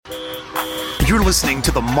You're listening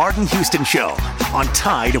to The Martin Houston Show on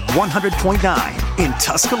Tide 100.9 in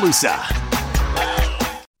Tuscaloosa.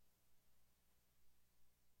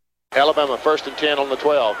 Alabama 1st and 10 on the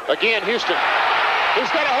 12. Again, Houston. He's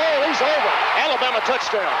got a hole. He's over. Alabama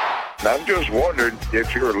touchdown. I'm just wondering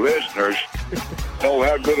if your listeners know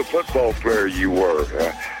how good a football player you were.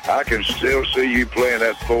 I can still see you playing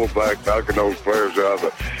that fullback, knocking those players out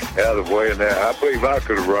of the way. And I believe I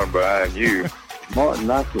could have run behind you. Martin,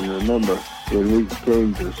 I can remember when we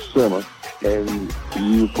came to summer and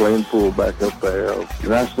you were playing fullback up there.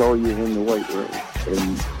 And I saw you in the weight room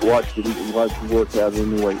and watched you work out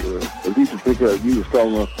in the weight room. If you were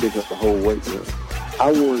strong enough to pick up the whole weight room.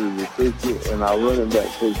 I wanted to recruit you, and our running back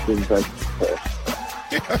coach didn't take the test.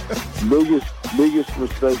 Biggest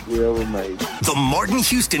mistake we ever made. The Martin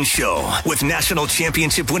Houston Show with national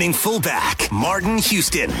championship winning fullback Martin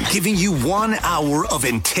Houston, giving you 1 hour of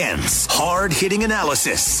intense, hard-hitting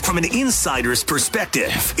analysis from an insider's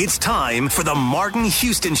perspective. It's time for the Martin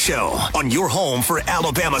Houston Show on your home for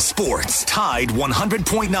Alabama sports, Tide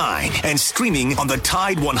 100.9, and streaming on the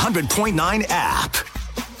Tide 100.9 app.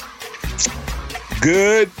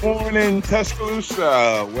 Good morning,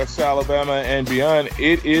 Tuscaloosa, West Alabama, and beyond.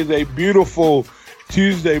 It is a beautiful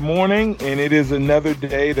Tuesday morning, and it is another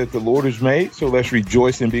day that the Lord has made, so let's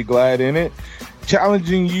rejoice and be glad in it.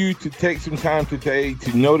 Challenging you to take some time today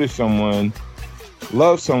to notice someone,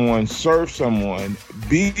 love someone, serve someone,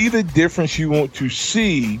 be the difference you want to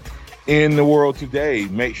see in the world today.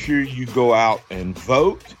 Make sure you go out and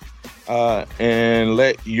vote and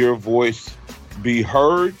let your voice be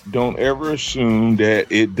heard. Don't ever assume that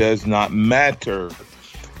it does not matter.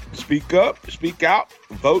 Speak up, speak out,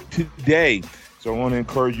 vote today. So I want to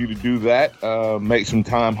encourage you to do that. Make some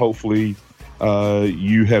time. Hopefully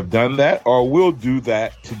you have done that or will do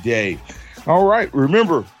that today. All right.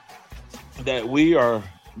 Remember that we are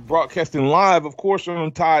broadcasting live, of course,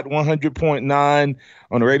 on Tide 100.9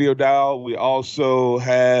 on the radio dial. We also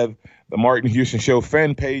have the Martin Houston Show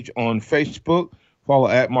fan page on Facebook. Follow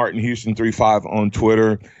at Martin Houston 35 on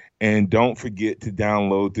Twitter. And don't forget to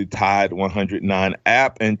download the Tide 109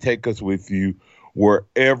 app and take us with you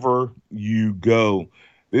wherever you go.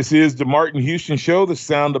 This is the Martin Houston Show, the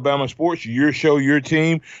Sound of Bama Sports, your show, your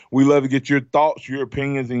team. We love to get your thoughts, your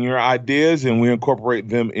opinions, and your ideas, and we incorporate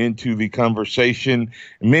them into the conversation.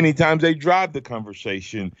 Many times they drive the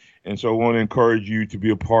conversation. And so I want to encourage you to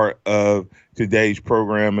be a part of today's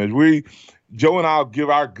program as Joe and I'll give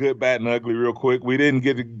our good, bad, and ugly real quick. We didn't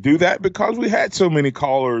get to do that because we had so many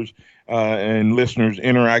callers and listeners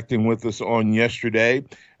interacting with us on yesterday.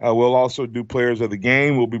 We'll also do players of the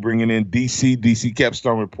game. We'll be bringing in DC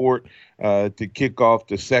Capstone Report to kick off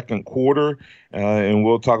the second quarter. And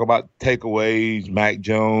we'll talk about takeaways, Mac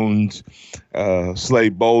Jones,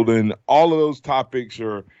 Slade Bolden. All of those topics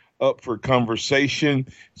are up for conversation.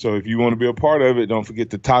 So if you want to be a part of it, don't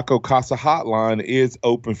forget the Taco Casa hotline is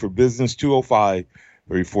open for business,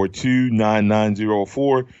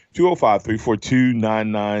 205-342-9904,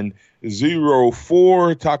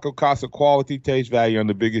 205-342-9904. Taco Casa, quality, taste, value on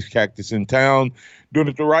the biggest cactus in town. Doing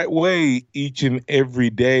it the right way each and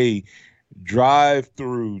every day. Drive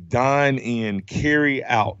through, dine in, carry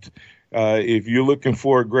out. If you're looking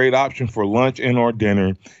for a great option for lunch and or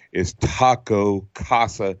dinner, it's Taco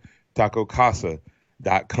Casa,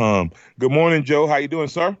 tacocasa.com. Good morning, Joe. How you doing,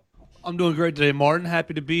 sir? I'm doing great today, Martin.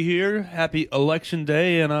 Happy to be here. Happy election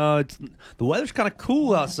day, and the weather's kind of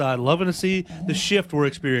cool outside. Loving to see the shift we're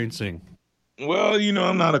experiencing. Well,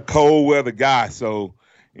 I'm not a cold weather guy, so,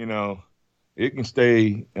 it can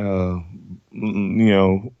stay,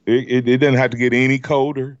 it doesn't have to get any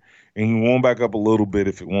colder, and you warm back up a little bit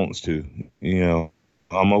if it wants to.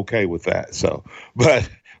 I'm okay with that. So, but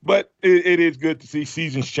it is good to see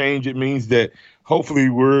seasons change. It means that hopefully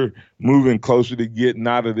we're moving closer to getting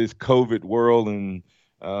out of this COVID world, and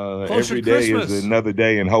every day is another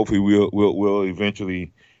day, and hopefully we'll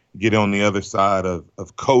eventually get on the other side of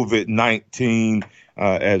COVID-19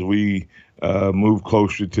 as we move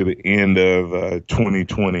closer to the end of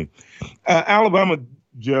 2020. Alabama,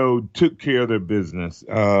 Joe, took care of their business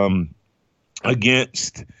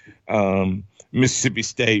against Mississippi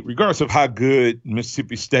State. Regardless of how good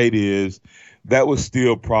Mississippi State is, that was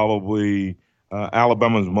still probably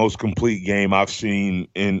Alabama's most complete game I've seen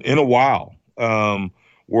in a while,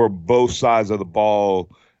 where both sides of the ball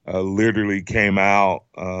literally came out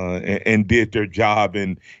and did their job.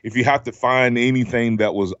 And if you have to find anything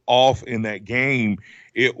that was off in that game,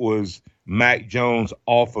 it was Mac Jones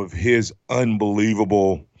off of his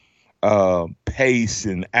unbelievable pace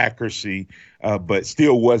and accuracy, but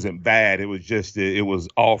still wasn't bad. It was just it was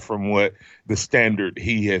off from what the standard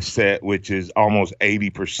he has set, which is almost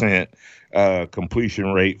 80%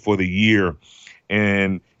 completion rate for the year.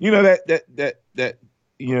 And that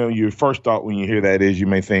your first thought when you hear that is you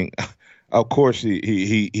may think, of course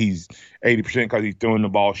he's 80% because he's throwing the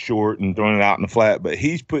ball short and throwing it out in the flat, but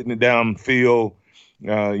he's putting it downfield.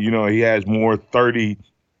 He has more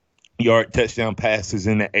 30-yard touchdown passes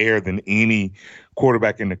in the air than any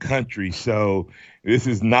quarterback in the country. So this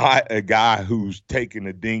is not a guy who's taking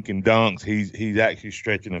the dink and dunks. He's actually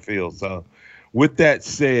stretching the field. So with that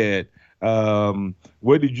said,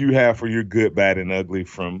 what did you have for your good, bad, and ugly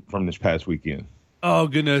from this past weekend? Oh,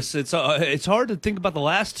 goodness. It's hard to think about the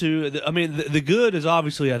last two. I mean, the good is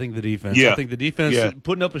obviously, I think, the defense. Yeah. I think the defense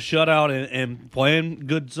putting up a shutout and playing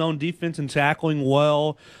good zone defense and tackling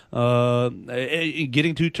well,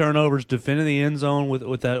 getting 2 turnovers, defending the end zone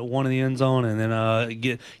with that one in the end zone, and then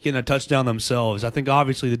getting a touchdown themselves. I think,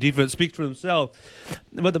 obviously, the defense speaks for themselves.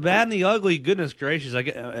 But the bad and the ugly, goodness gracious, I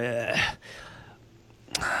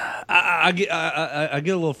get a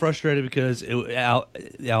little frustrated because the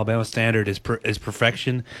Alabama standard is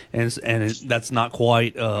perfection, and that's not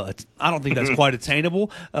quite. I don't think that's quite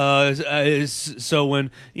attainable. So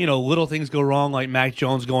when little things go wrong, like Mac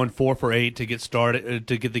Jones going 4 for 8 to get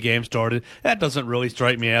the game started, that doesn't really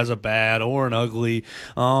strike me as a bad or an ugly.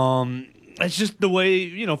 It's just the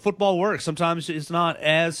way football works. Sometimes it's not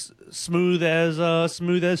as smooth as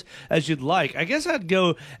you'd like. I guess I'd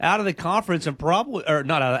go out of the conference and probably, or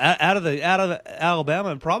not out of Alabama,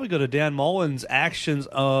 and probably go to Dan Mullen's actions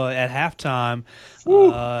at halftime.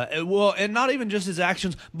 Well, and not even just his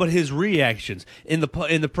actions, but his reactions in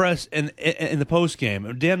the press and in the post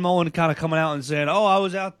game. Dan Mullen kind of coming out and saying, "Oh, I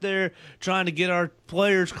was out there trying to get our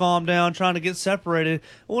players calmed down, trying to get separated."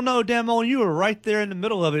 Well, no, Dan Mullen, you were right there in the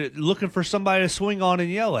middle of it, looking for somebody to swing on and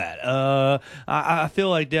yell at. I feel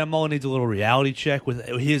like Dan Mullen needs a little reality check with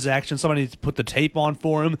his actions. Somebody needs to put the tape on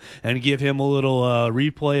for him and give him a little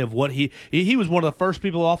replay of what he was one of the first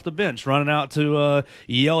people off the bench running out to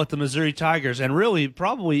yell at the Missouri Tigers and really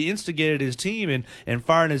probably instigated his team and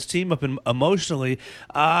firing his team up emotionally.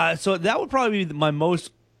 So that would probably be my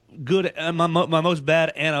most good, my most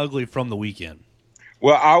bad and ugly from the weekend.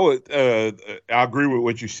 Well, I agree with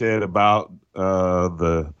what you said about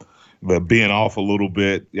the being off a little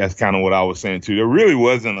bit. That's kind of what I was saying too. There really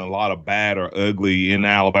wasn't a lot of bad or ugly in the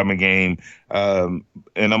Alabama game. And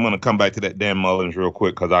I'm going to come back to that Dan Mullins real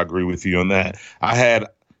quick because I agree with you on that.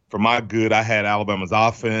 For my good, I had Alabama's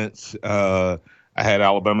offense. I had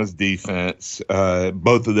Alabama's defense.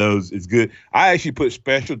 Both of those is good. I actually put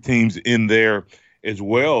special teams in there as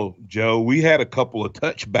well, Joe. We had a couple of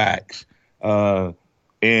touchbacks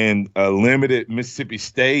and limited Mississippi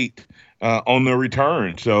State on the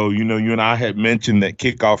return. So, you and I had mentioned that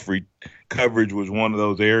kickoff coverage was one of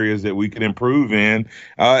those areas that we could improve in,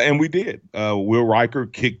 and we did. Will Riker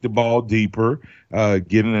kicked the ball deeper,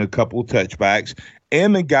 getting a couple of touchbacks,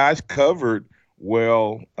 and the guys covered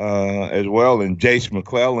well as well. And Jace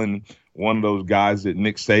McClellan, one of those guys that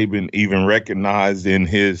Nick Saban even recognized in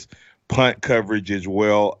his punt coverage as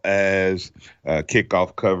well as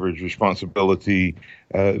kickoff coverage responsibility.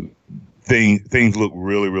 Things look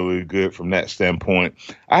really, really good from that standpoint.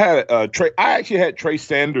 I actually had Trey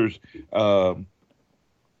Sanders, Joe,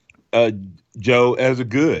 as a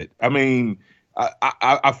good. I mean,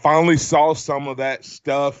 I finally saw some of that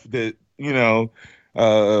stuff that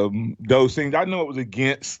those things. I know it was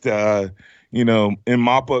against in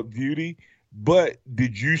mop-up duty, but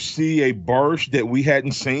did you see a burst that we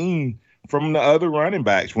hadn't seen from the other running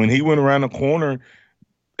backs when he went around the corner?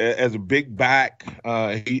 As a big back,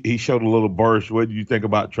 he showed a little burst. What do you think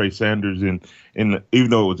about Trey Sanders even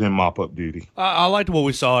though it was in mop-up duty? I liked what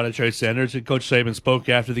we saw out of Trey Sanders. And Coach Saban spoke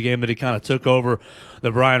after the game that he kind of took over the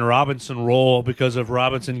Brian Robinson role because of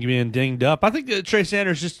Robinson being dinged up. I think that Trey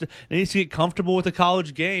Sanders just needs to get comfortable with the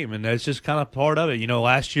college game, and that's just kind of part of it.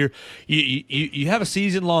 Last year you have a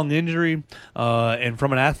season-long injury, and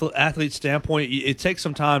from an athlete standpoint, it takes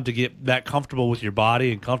some time to get that comfortable with your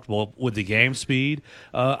body and comfortable with the game speed.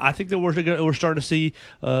 I think that we're starting to see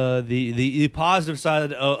the positive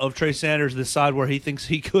side of Trey Sanders, this side where he thinks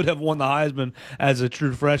he could have won the Heisman as a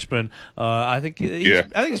true freshman. I think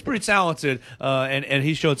he's pretty talented, and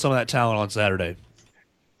he showed some of that talent on Saturday.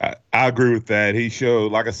 I agree with that. He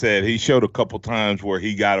showed, like I said, a couple times where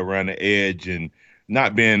he got around the edge and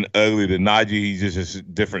not being ugly to Najee. He's just a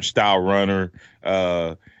different style runner.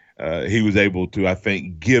 He was able to, I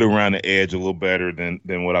think, get around the edge a little better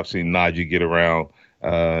than what I've seen Najee get around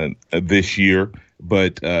this year.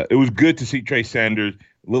 But it was good to see Trey Sanders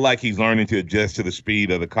Look like he's learning to adjust to the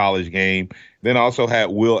speed of the college game. Then also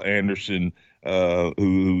had Will Anderson,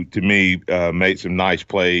 who to me made some nice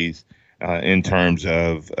plays in terms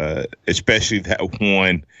of especially that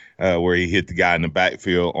one where he hit the guy in the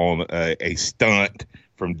backfield on a stunt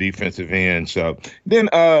from defensive end. So then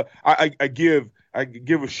I give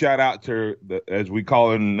a shout out to as we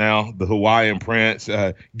call him now, the Hawaiian Prince,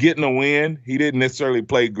 getting a win. He didn't necessarily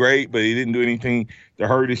play great, but he didn't do anything to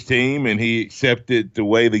hurt his team, and he accepted the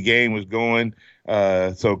way the game was going.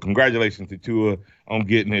 So congratulations to Tua on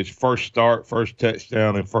getting his first start, first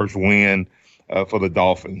touchdown, and first win for the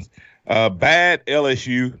Dolphins. Bad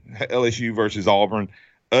LSU versus Auburn.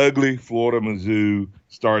 Ugly Florida Mizzou,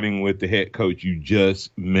 starting with the head coach you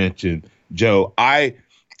just mentioned, Joe. I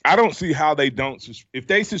don't see how they don't. If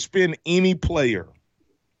they suspend any player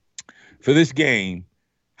for this game,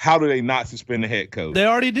 how do they not suspend the head coach? They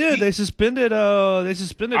already did. They suspended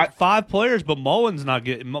 5 players, but Mullen's not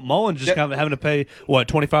getting. Mullen's just kind of having to pay what,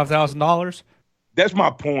 $25,000. That's my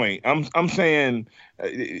point. I'm saying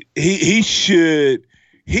he should.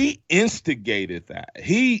 He instigated that.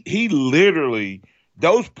 He literally.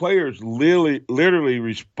 Those players literally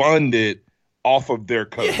responded off of their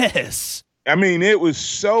coach. Yes. I mean, it was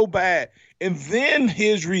so bad. And then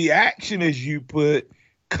his reaction, as you put,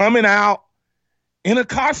 coming out in a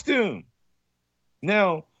costume.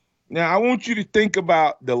 Now I want you to think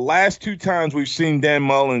about the last 2 times we've seen Dan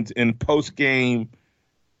Mullins in post-game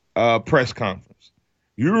press conference.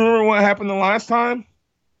 You remember what happened the last time?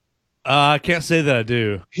 I can't say that I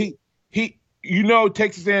do.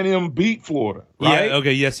 Texas A&M beat Florida, right? Yeah.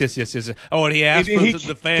 Okay. Yes. Oh, and he asked for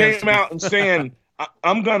the fans. Came out and saying,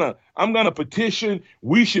 "I'm gonna petition.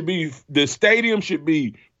 The stadium should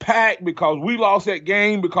be packed because we lost that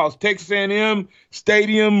game because Texas A&M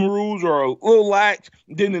stadium rules are a little lax."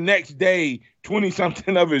 Then the next day,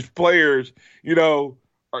 20-something of his players,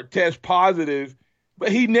 are test positive.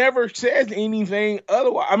 But he never says anything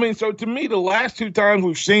otherwise. I mean, so to me, the last 2 times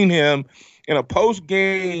we've seen him in a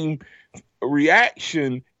post-game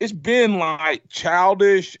reaction, it's been like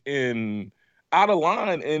childish and out of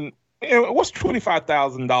line. And what's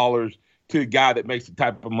 $25,000 to a guy that makes the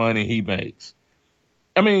type of money he makes?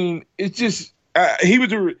 I mean, it's just he was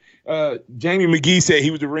Jamie McGee said he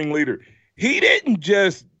was the ringleader. He didn't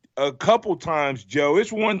just a couple times, Joe.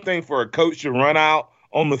 It's one thing for a coach to run out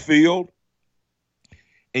on the field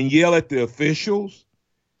and yell at the officials.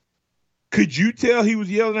 Could you tell he was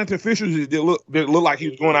yelling at the officials? It looked like he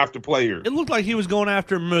was going after players. It looked like he was going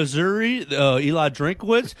after Missouri, Eli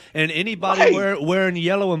Drinkwitz, and anybody wearing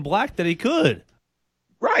yellow and black that he could.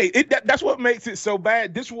 Right. That's what makes it so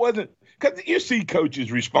bad. This wasn't – because you see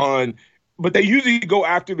coaches respond, but they usually go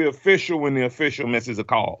after the official when the official misses a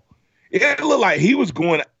call. It looked like he was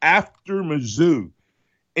going after Mizzou,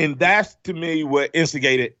 and that's, to me, what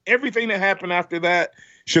instigated. Everything that happened after that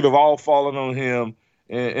should have all fallen on him.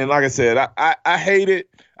 And like I said, I hate it.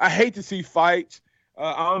 I hate to see fights.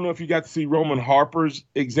 I don't know if you got to see Roman Harper's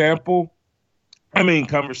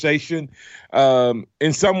conversation.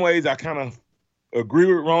 In some ways, I kind of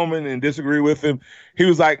agree with Roman and disagree with him. He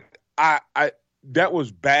was like, that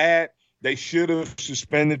was bad. They should have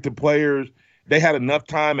suspended the players. They had enough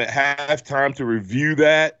time at halftime to review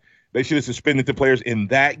that. They should have suspended the players in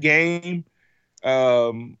that game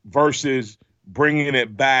versus – bringing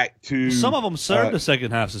it back to some of them served a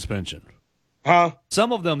second half suspension. Huh?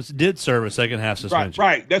 Some of them did serve a second half suspension.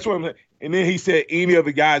 Right. That's what I'm saying. And then he said any of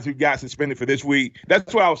the guys who got suspended for this week.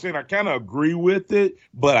 That's what I was saying. I kind of agree with it,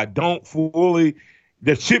 but I don't fully.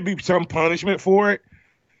 There should be some punishment for it.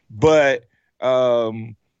 But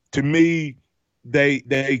to me,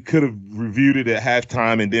 they could have reviewed it at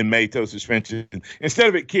halftime and then made those suspensions instead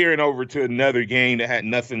of it carrying over to another game that had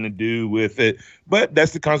nothing to do with it. But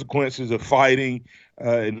that's the consequences of fighting,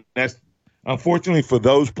 and that's unfortunately for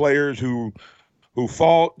those players who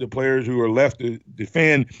fought, the players who are left to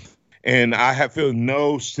defend. And I feel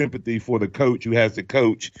no sympathy for the coach who has to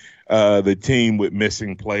coach the team with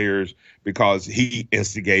missing players because he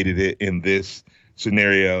instigated it in this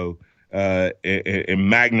scenario. And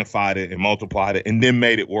magnified it and multiplied it and then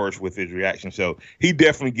made it worse with his reaction. So he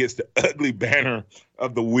definitely gets the ugly banner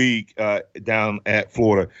of the week down at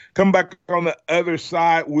Florida. Come back on the other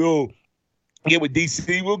side, we'll get with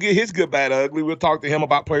DC. We'll get his good, bad, ugly. We'll talk to him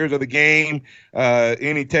about players of the game,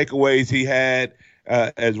 any takeaways he had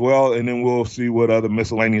as well, and then we'll see what other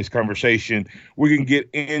miscellaneous conversation we can get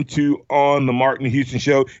into on the Martin Houston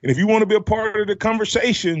Show. And if you want to be a part of the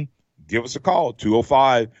conversation, give us a call,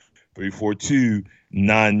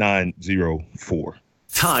 205-342-9904.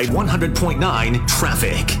 Tide 100.9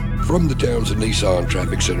 traffic. From the Townsend Nissan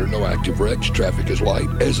Traffic Center, no active wrecks. Traffic is light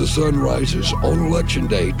as the sun rises on Election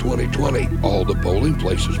Day 2020. All the polling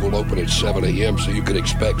places will open at 7 a.m., so you can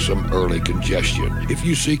expect some early congestion. If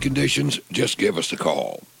you see conditions, just give us a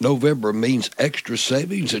call. November means extra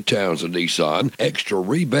savings at Townsend Nissan, extra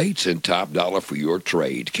rebates, and top dollar for your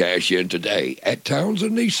trade. Cash in today at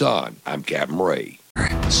Townsend Nissan. I'm Captain Ray.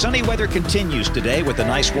 Sunny weather continues today with a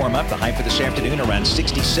nice warm up. The high for this afternoon around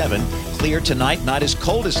 67. Clear tonight, not as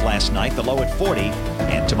cold as last night, the low at 40.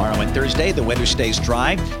 And tomorrow and Thursday, the weather stays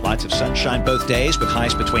dry. Lots of sunshine both days with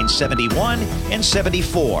highs between 71 and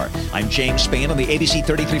 74. I'm James Spain on the ABC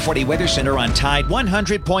 3340 Weather Center on Tide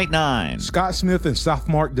 100.9. Scott Smith and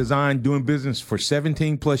Southmark Design, doing business for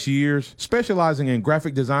 17 plus years, specializing in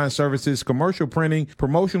graphic design services, commercial printing,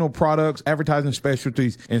 promotional products, advertising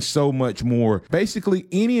specialties, and so much more. Basically,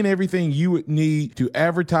 any and everything you would need to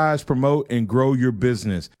advertise, promote, and grow your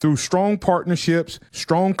business. Through strong partnerships,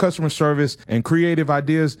 strong customer service, and creative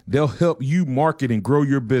ideas, they'll help you market and grow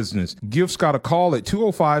your business. Give Scott a call at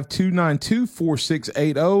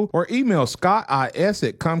 205-292-4680 or email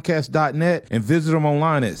scottis@comcast.net and visit them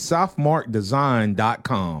online at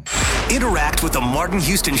southmarkdesign.com. Interact with the Martin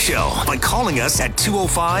Houston Show by calling us at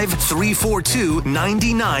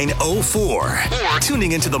 205-342-9904 or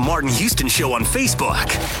tuning into the Martin Houston Show on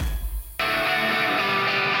Facebook.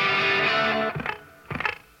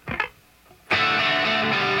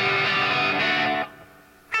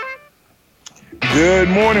 Good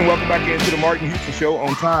morning. Welcome back into the Martin Houston Show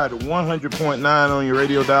on Tide 100.9 on your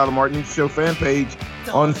radio dial, the Martin Houston Show fan page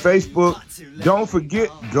on Facebook. Don't forget,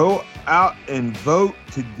 go out and vote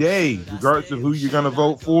today. Regardless of who you're going to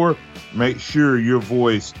vote for, make sure your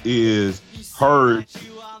voice is heard.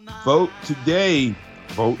 Vote today.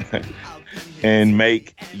 Vote and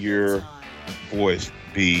make your voice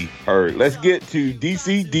be heard. Let's get to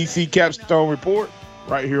DC Capstone Report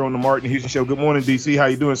right here on the Martin Houston Show. Good morning, DC. How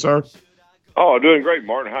you doing, sir? Oh, doing great,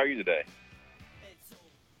 Martin. How are you today?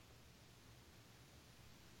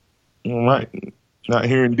 All right. Not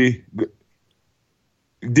hearing DC.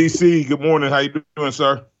 Good morning. How you doing,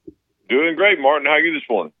 sir? Doing great, Martin. How are you this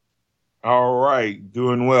morning? All right.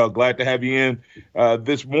 Doing well. Glad to have you in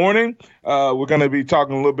this morning. We're going to be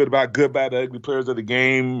talking a little bit about good, bad, ugly players of the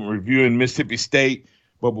game, reviewing Mississippi State.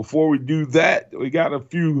 But before we do that, we got a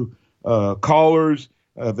few callers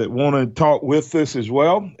that want to talk with us as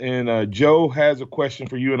well. And Joe has a question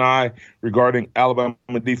for you and I regarding Alabama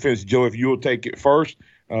defense. Joe, if you'll take it first,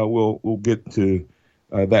 we'll get to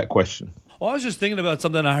that question. Well, I was just thinking about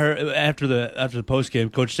something I heard after the post game.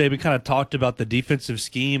 Coach Saban kind of talked about the defensive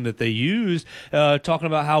scheme that they used, talking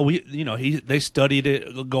about how they studied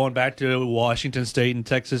it going back to Washington State and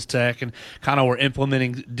Texas Tech, and kind of were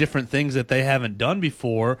implementing different things that they haven't done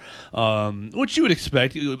before, which you would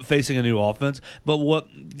expect facing a new offense. But what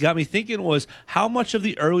got me thinking was how much of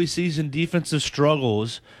the early season defensive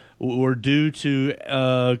struggles were due to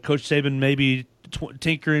Coach Saban maybe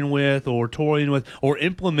tinkering with or toying with or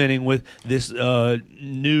implementing with this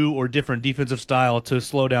new or different defensive style to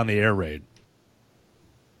slow down the air raid.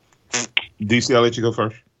 DC, I'll let you go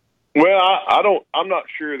first. Well, I'm not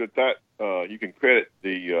sure that you can credit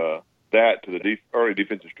that to the early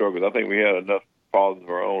defensive struggles. I think we had enough problems of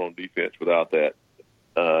our own on defense without that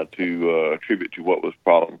to attribute to what was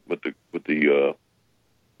problem with the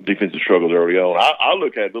defensive struggles early on. I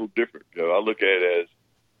look at it a little different, Joe. I look at it as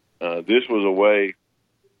this was a way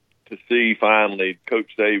to see finally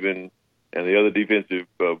Coach Saban and the other defensive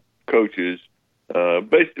coaches.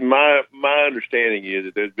 Basically, my understanding is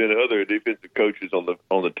that there's been other defensive coaches on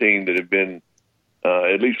the team that have been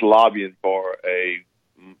at least lobbying for a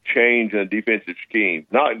change in a defensive scheme,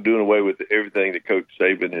 not doing away with everything that Coach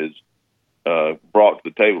Saban has brought to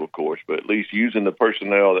the table, of course, but at least using the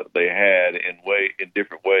personnel that they had in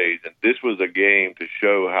different ways. And this was a game to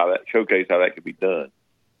showcase how that could be done.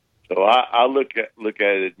 So I look at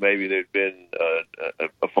it as maybe there's been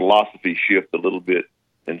a philosophy shift a little bit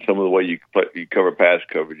in some of the way you cover pass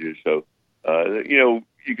coverages. So, you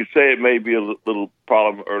could say it may be a little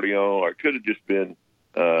problem early on, or it could have just been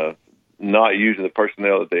not using the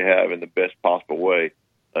personnel that they have in the best possible way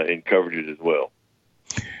in coverages as well.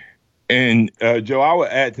 And, Joe, I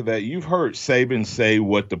would add to that, you've heard Saban say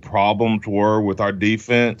what the problems were with our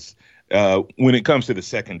defense when it comes to the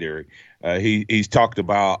secondary. He's talked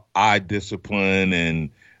about eye discipline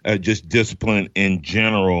and just discipline in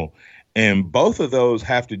general. And both of those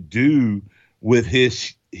have to do with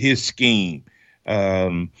his scheme.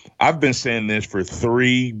 I've been saying this for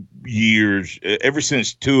 3 years, ever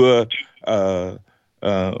since Tua,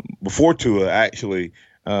 before Tua, actually.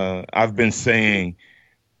 I've been saying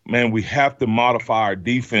man, we have to modify our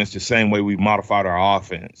defense the same way we modified our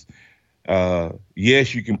offense.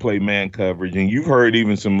 Yes, you can play man coverage, and you've heard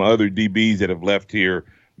even some other DBs that have left here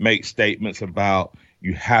make statements about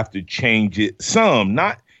you have to change it some.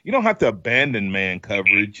 You don't have to abandon man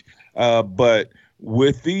coverage, but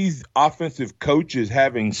with these offensive coaches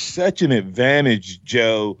having such an advantage,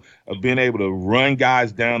 Joe, of being able to run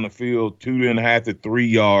guys down the field 2.5 to 3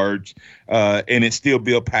 yards, and it still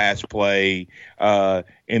be a pass play, and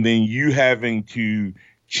then you having to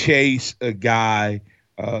chase a guy,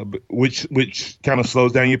 which kind of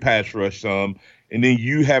slows down your pass rush some, and then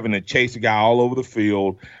you having to chase a guy all over the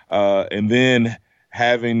field, and then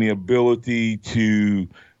having the ability to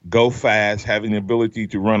go fast, having the ability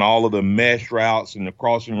to run all of the mesh routes and the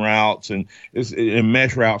crossing routes. And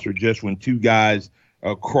mesh routes are just when two guys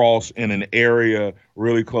cross in an area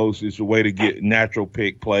really close. It's a way to get natural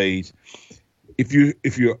pick plays. If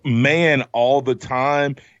you're man all the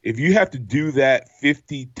time, if you have to do that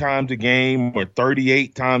 50 times a game or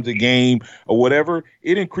 38 times a game or whatever,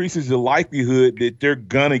 it increases the likelihood that they're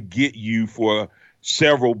going to get you for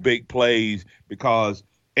several big plays, because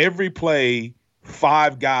every play,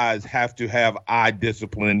 5 guys have to have eye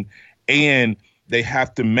discipline, and they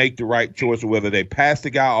have to make the right choice of whether they pass the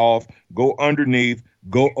guy off, go underneath,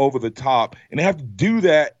 go over the top, and they have to do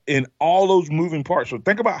that in all those moving parts. So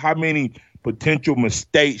think about how many potential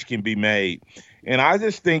mistakes can be made. And I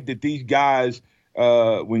just think that these guys,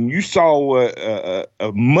 when you saw what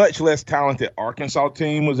a much less talented Arkansas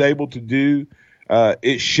team was able to do,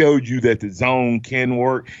 it showed you that the zone can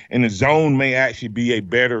work, and the zone may actually be a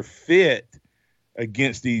better fit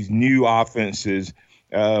against these new offenses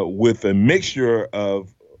with a mixture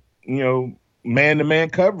of, man-to-man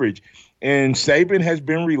coverage. And Saban has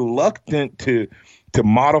been reluctant to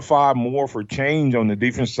modify more for change on the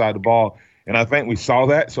defense side of the ball. And I think we saw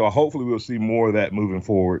that. So hopefully we'll see more of that moving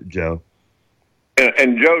forward, Joe.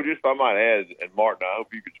 And Joe, just if I might add, and Martin, I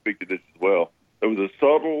hope you could speak to this as well. There was a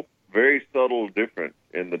very subtle difference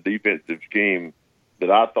in the defensive scheme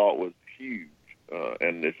that I thought was huge.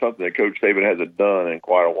 And it's something that Coach Saban hasn't done in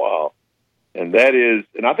quite a while. And that is,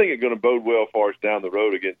 and I think it's going to bode well for us down the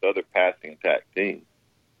road against other passing attack teams.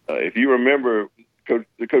 If you remember, Coach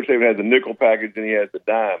Saban has the nickel package and he has the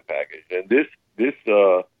dime package. And in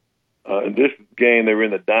this game, they were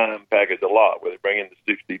in the dime package a lot, where they bring in the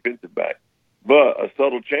 6 defensive back. But a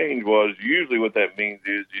subtle change was usually what that means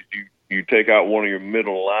is you take out one of your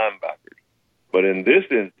middle linebackers. But in this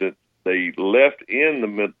instance, they left in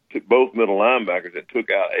both middle linebackers and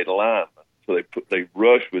took out a lineman. So they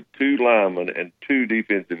rushed with 2 linemen and 2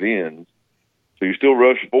 defensive ends. So you still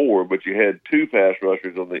rushed 4, but you had 2 pass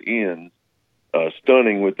rushers on the ends,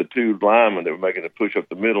 stunning with the 2 linemen that were making the push up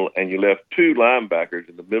the middle, and you left 2 linebackers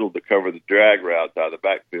in the middle to cover the drag routes out of the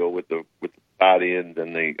backfield with the tight ends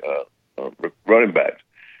and the running backs.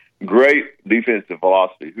 Great defensive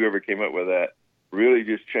velocity. Whoever came up with that really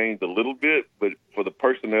just changed a little bit, but for the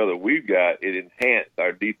personnel that we've got, it enhanced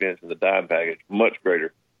our defense in the dime package much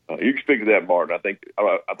greater. You can speak to that, Martin. I think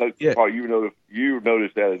probably you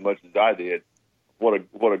noticed that as much as I did. What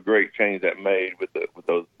a great change that made with the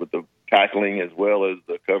tackling as well as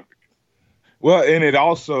the coverage. Well, and it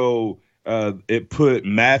also it put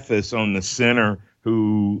Mathis on the center,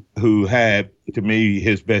 who had, to me,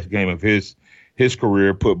 his best game of his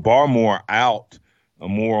career. Put Barmore out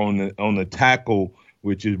more on the tackle,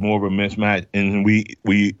 which is more of a mismatch. And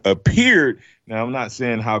we appeared, now I'm not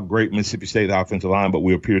saying how great Mississippi State offensive line, but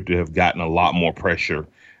we appeared to have gotten a lot more pressure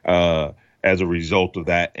as a result of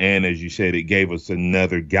that. And as you said, it gave us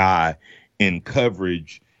another guy in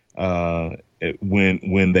coverage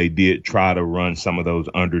when they did try to run some of those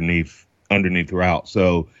underneath routes.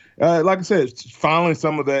 So like I said, finally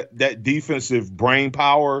some of that defensive brain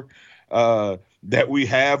power that we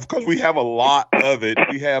have, because we have a lot of it.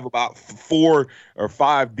 We have about 4 or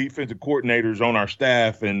 5 defensive coordinators on our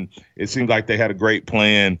staff, and it seems like they had a great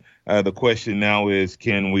plan. The question now is,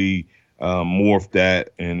 can we morph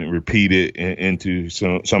that and repeat it into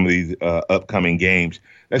some of these upcoming games?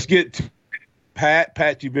 Let's get to Pat.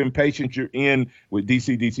 Pat, you've been patient. You're in with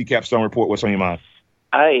DC Capstone Report. What's on your mind?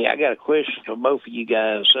 Hey, I got a question for both of you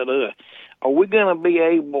guys. Are we going to be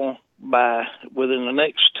able, within the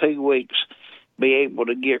next 2 weeks, be able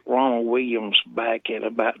to get Ronald Williams back at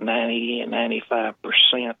about 90 and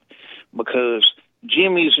 95%? Because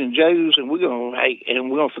Jimmy's and Joe's, and we're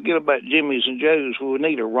gonna forget about Jimmy's and Joe's. We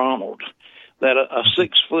need a Ronald, that a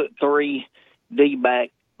 6'3" D-back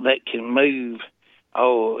that can move.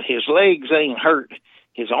 Oh, his legs ain't hurt.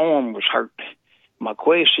 His arm was hurt. My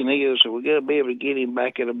question is, are we going to be able to get him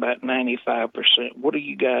back at about 95%? What are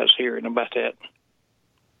you guys hearing about that?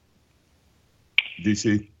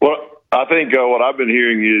 DC? Well, I think what I've been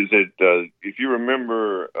hearing is that if you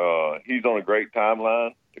remember, he's on a great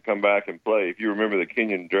timeline to come back and play. If you remember the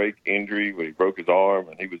Kenyon Drake injury when he broke his arm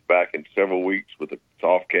and he was back in several weeks with a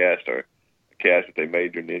soft cast or a cast that they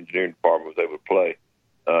made during the engineering department was able to play.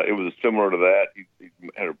 It was similar to that. He's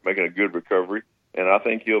making a good recovery, and I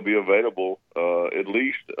think he'll be available at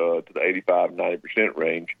least to the 85-90%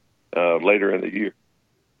 range later in the year.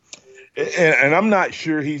 And I'm not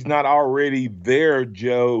sure he's not already there,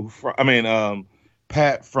 Joe.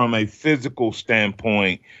 Pat, from a physical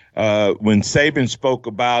standpoint, when Saban spoke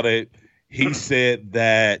about it, he said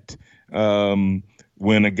that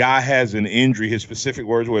when a guy has an injury, his specific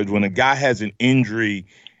words was, when a guy has an injury,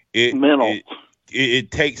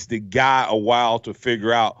 it takes the guy a while to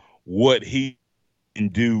figure out what he can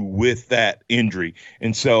do with that injury.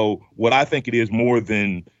 And so what I think it is more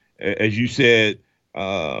than, as you said,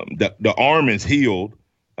 the arm is healed.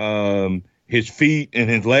 His feet and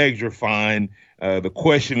his legs are fine. The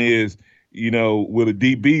question is, with a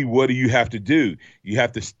DB, what do you have to do? You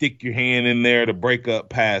have to stick your hand in there to break up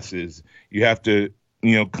passes. You have to,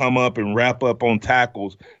 come up and wrap up on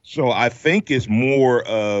tackles. So I think it's more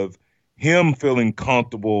of him feeling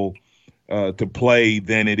comfortable to play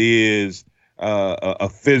than it is a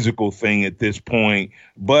physical thing at this point.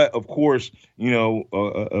 But, of course,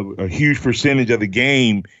 a huge percentage of the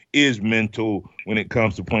game is mental when it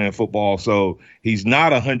comes to playing football. So he's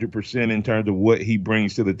not 100% in terms of what he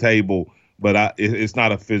brings to the table, but it's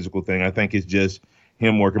not a physical thing. I think it's just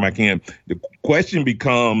him working back in. The question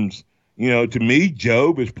becomes, to me,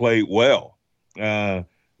 Job has played well.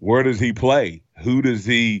 Where does he play? Whose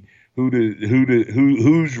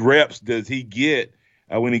reps does he get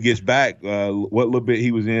when he gets back? What little bit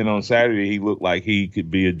he was in on Saturday, he looked like he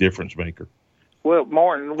could be a difference maker. Well,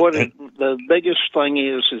 Martin, the biggest thing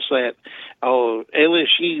is that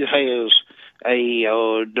LSU has a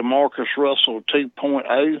DeMarcus Russell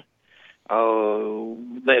 2.0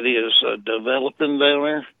 that is developing down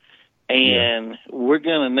there, and we're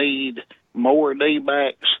going to need more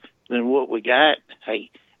D-backs than what we got. Hey,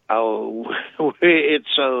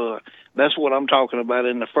 that's what I'm talking about.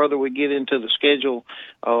 And the further we get into the schedule,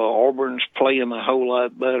 Auburn's playing a whole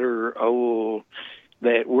lot better.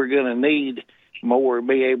 That we're going to need more,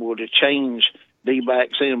 be able to change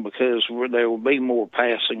D-backs in because there will be more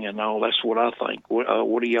passing and all. That's what I think.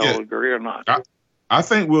 What do y'all agree or not? I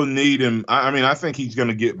think we'll need him. I think he's going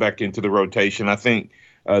to get back into the rotation. I think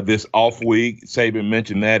this off week, Saban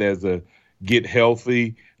mentioned that as a get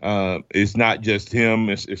healthy. It's not just him.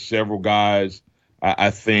 It's several guys. I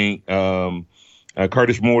think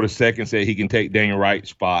Curtis Moore II said he can take Daniel Wright's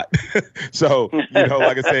spot. So,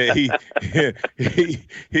 like I said,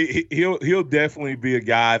 he'll definitely be a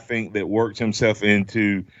guy, I think, that works himself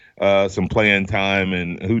into some playing time,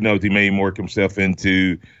 and who knows, he may work himself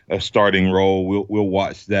into a starting role. We'll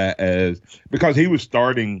watch that because he was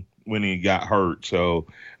starting when he got hurt. So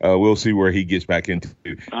we'll see where he gets back into.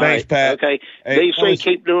 Thanks, Pat. Okay. Hey, DC,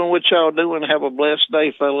 keep doing what y'all doing. Have a blessed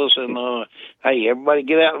day, fellas. And, hey, everybody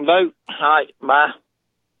get out and vote. All right, bye.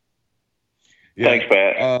 Yeah, thanks,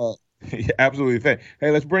 Pat. Absolutely.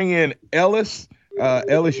 Hey, let's bring in Ellis.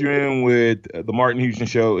 Ellis, you're in with the Martin Houston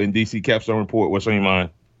Show and DC Capstone Report. What's on your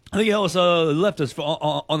mind? I think Ellis left us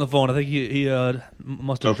on the phone. I think he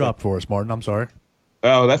must have dropped for us, Martin. I'm sorry.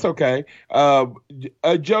 Oh, that's okay.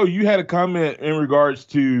 Joe, you had a comment in regards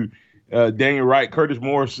to Daniel Wright. Curtis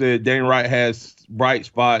Moore said Daniel Wright has bright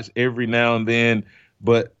spots every now and then,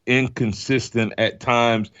 but inconsistent at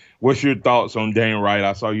times. What's your thoughts on Daniel Wright?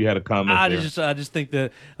 I saw you had a comment there. I just think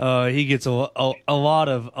that he gets a lot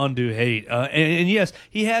of undue hate, and yes,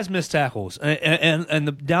 he has missed tackles,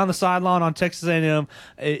 and down the sideline on Texas A&M,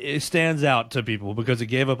 it stands out to people because it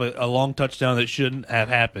gave up a long touchdown that shouldn't have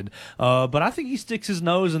happened. But I think he sticks his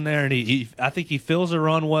nose in there, and I think he fills the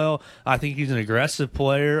run well. I think he's an aggressive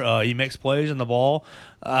player. He makes plays on the ball.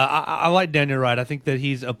 I like Daniel Wright. I think that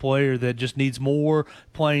he's a player that just needs more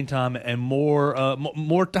playing time and more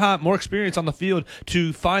experience on the field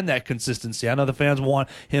to find that consistency. I know the fans want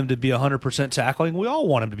him to be 100% tackling. We all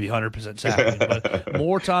want him to be 100% tackling, but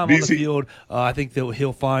more time on the field, I think that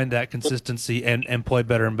he'll find that consistency and play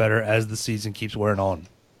better and better as the season keeps wearing on.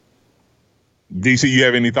 DC, you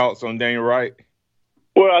have any thoughts on Daniel Wright?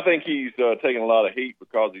 Well, I think he's taking a lot of heat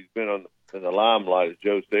because he's been in the limelight, as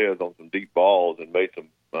Joe says, on some deep balls and made some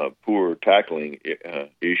poor tackling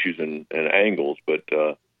issues and angles. But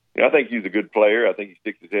I think he's a good player. I think he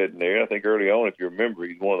sticks his head in there. I think early on, if you remember,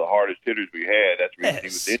 he's one of the hardest hitters we had. That's the reason he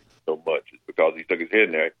was in so much, is because he stuck his head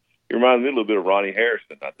in there. He reminds me a little bit of Ronnie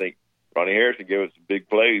Harrison. I think Ronnie Harrison gave us some big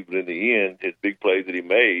plays, but in the end, his big plays that he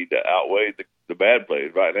made outweighed the bad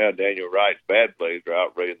plays. Right now, Daniel Wright's bad plays are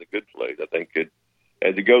outweighing the good plays. I think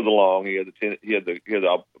as he goes along, he has the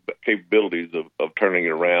capabilities of turning it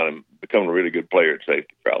around and becoming a really good player at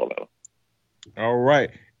safety for Alabama. All right.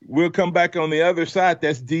 We'll come back on the other side.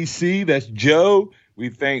 That's DC. That's Joe. We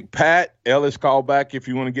thank Pat. Ellis, call back if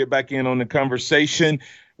you want to get back in on the conversation.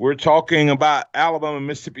 We're talking about Alabama,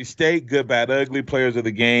 Mississippi State, good, bad, ugly, players of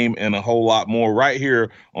the game, and a whole lot more right here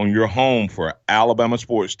on your home for Alabama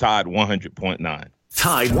Sports, Tide 100.9.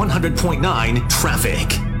 Tide 100.9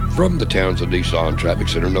 traffic. From the Townsend Nissan Traffic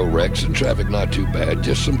Center, no wrecks and traffic not too bad.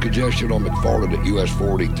 Just some congestion on McFarland at US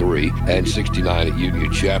 43 and 69 at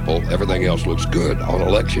Union Chapel. Everything else looks good on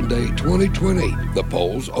Election Day 2020. The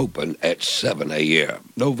polls open at 7 a.m.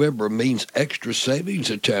 November means extra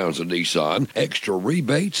savings at Townsend Nissan, extra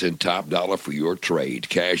rebates, and top dollar for your trade.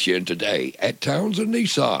 Cash in today at Townsend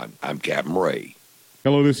Nissan. I'm Captain Ray.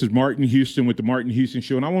 Hello, this is Martin Houston with the Martin Houston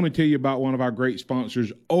Show, and I want to tell you about one of our great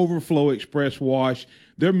sponsors, Overflow Express Wash.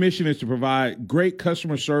 Their mission is to provide great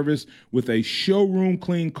customer service with a showroom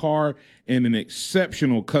clean car and an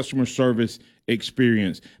exceptional customer service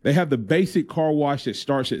experience. They have the basic car wash that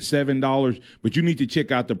starts at $7, but you need to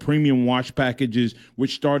check out the premium wash packages,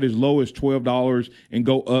 which start as low as $12 and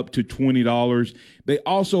go up to $20. They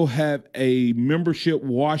also have a membership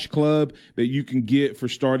wash club that you can get for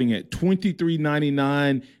starting at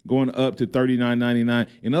 $23.99, going up to $39.99.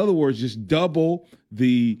 In other words, just double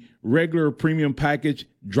the regular premium package,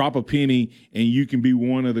 drop a penny, and you can be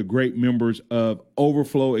one of the great members of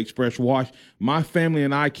Overflow Express Wash. My family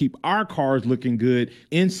and I keep our cars looking good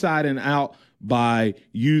inside and out by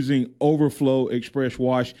using Overflow Express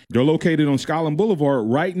Wash. They're located on Skyland Boulevard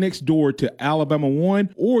right next door to Alabama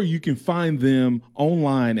One, or you can find them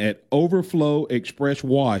online at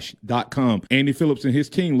overflowexpresswash.com. Andy Phillips and his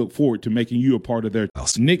team look forward to making you a part of their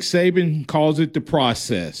house. Nick Saban calls it the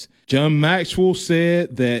process. John Maxwell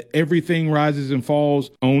said that everything rises and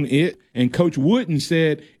falls on it. And Coach Wooden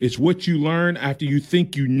said it's what you learn after you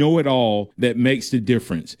think you know it all that makes the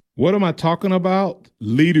difference. What am I talking about?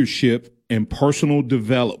 Leadership and personal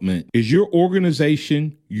development. Is your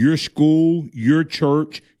organization, your school, your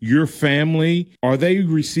church, your family, are they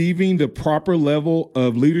receiving the proper level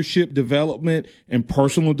of leadership development and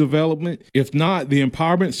personal development? If not, the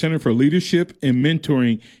Empowerment Center for Leadership and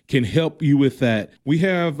Mentoring can help you with that. We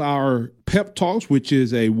have our Pep Talks, which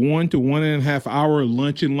is a 1 to 1.5 hour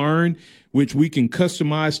lunch and learn, which we can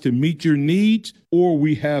customize to meet your needs, or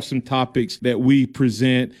we have some topics that we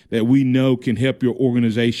present that we know can help your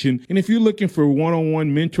organization. And if you're looking for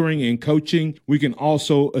one-on-one mentoring and coaching, we can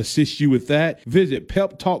also assist you with that. Visit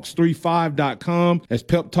peptalks35.com. That's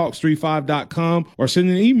peptalks35.com, or send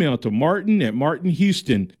an email to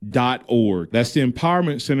martin@martinhouston.org. That's the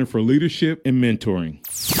Empowerment Center for Leadership and Mentoring.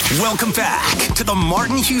 Welcome back to the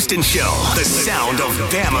Martin Houston Show, the sound of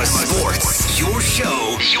Bama sports. Your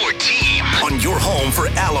show, your team, on your home for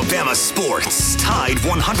Alabama sports. Tide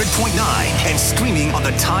 100.9 and streaming on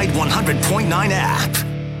the Tide 100.9 app.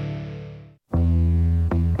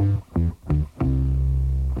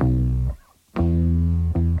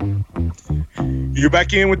 You're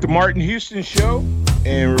back in with the Martin Houston Show.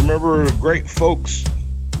 And remember the great folks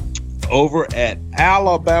over at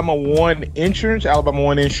Alabama One Insurance. Alabama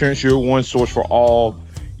One Insurance, your one source for all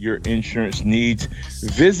your insurance needs.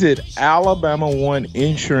 Visit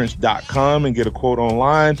alabamaoneinsurance.com and get a quote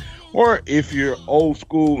online. Or if you're old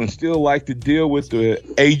school and still like to deal with the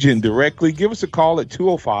agent directly, give us a call at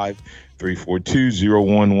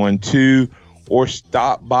 205-342-0112 or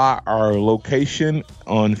stop by our location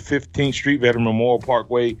on 15th Street, Veteran Memorial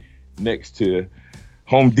Parkway, next to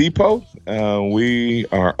Home Depot. We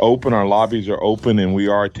are open. Our lobbies are open, and we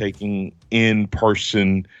are taking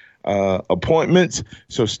in-person appointments.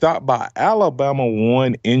 So stop by Alabama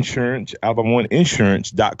One Insurance,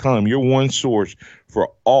 alabamaoneinsurance.com, your one source for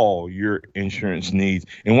all your insurance needs.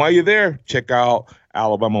 And while you're there, check out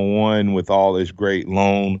Alabama One with all its great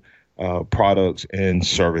loan products and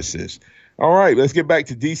services. All right, let's get back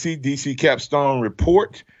to DC Capstone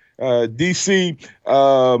Report. DC,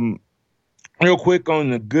 real quick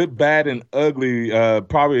on the good, bad, and ugly.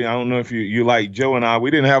 Probably, I don't know if you like Joe and I. We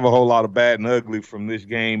didn't have a whole lot of bad and ugly from this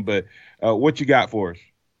game, but what you got for us?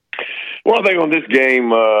 Well, I think on this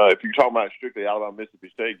game, if you're talking about strictly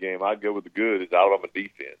Alabama-Mississippi State game, I'd go with the good is Alabama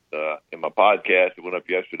defense. In my podcast that went up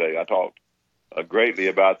yesterday, I talked greatly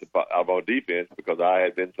about the Alabama defense because I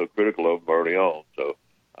had been so critical of them early on. So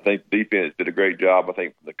I think the defense did a great job. I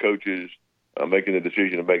think from the coaches making the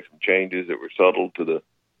decision to make some changes that were subtle to the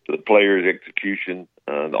players' execution,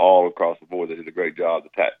 all across the board. They did a great job. The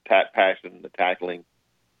passion, the tackling,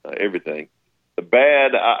 everything. The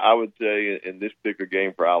bad, I would say, in this particular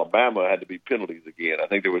game for Alabama had to be penalties again. I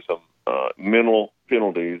think there was some mental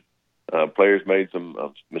penalties. Players made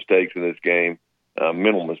some mistakes in this game,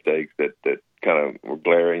 mental mistakes that kind of were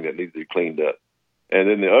glaring that needed to be cleaned up. And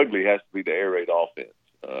then the ugly has to be the air raid offense.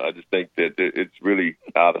 I just think that it's really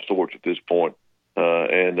out of sorts at this point.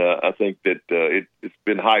 And I think that it's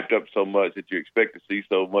been hyped up so much that you expect to see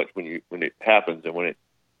so much when it happens, and when it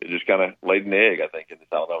just kind of laid an egg, I think, in this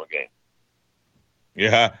Alabama game.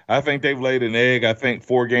 Yeah, I think they've laid an egg. I think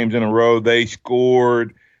 4 games in a row they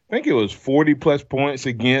scored, I think it was 40-plus points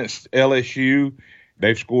against LSU.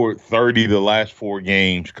 They've scored 30 the last 4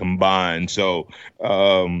 games combined. So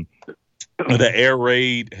the air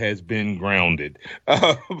raid has been grounded.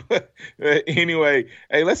 But anyway,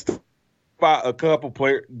 hey, let's talk about a couple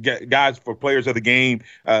guys for players of the game.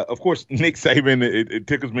 Of course, Nick Saban, it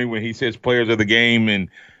tickles me when he says players of the game, and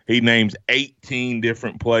he names 18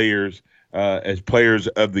 different players as players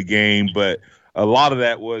of the game. But a lot of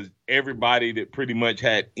that was everybody that pretty much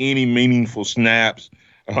had any meaningful snaps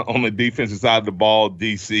on the defensive side of the ball.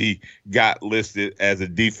 DC got listed as a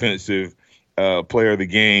defensive player of the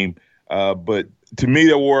game. But to me,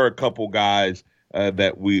 there were a couple guys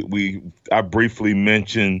that I briefly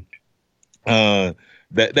mentioned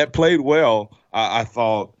that played well, I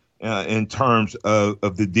thought, in terms of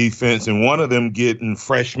the defense. And one of them getting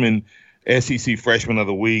SEC Freshman of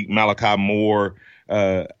the Week, Malachi Moore.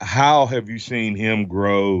 How have you seen him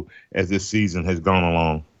grow as this season has gone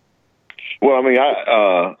along? Well, I mean,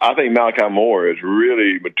 I think Malachi Moore has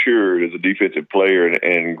really matured as a defensive player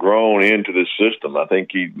and grown into this system. I think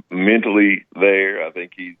he's mentally there. I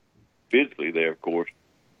think he's physically there, of course.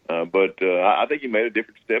 But I think he made a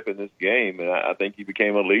different step in this game, and I think he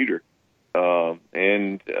became a leader.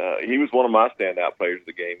 And he was one of my standout players of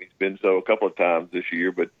the game. He's been so a couple of times this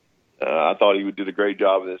year, but I thought he did a great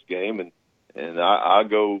job in this game. And I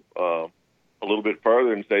go a little bit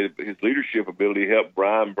further and say that his leadership ability helped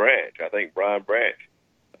Brian Branch. I think Brian Branch,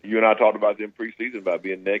 you and I talked about them preseason about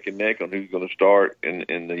being neck and neck on who's going to start in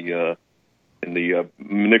the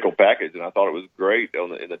nickel package, and I thought it was great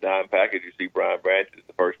in the dime package. You see Brian Branch is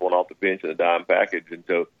the first one off the bench in the dime package, and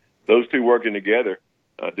so those two working together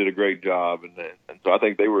did a great job, and so I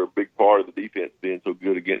think they were a big part of the defense being so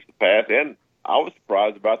good against the pass. And I was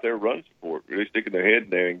surprised about their run support, really sticking their head in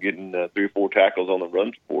there and getting 3 or 4 tackles on the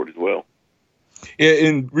run support as well. Yeah,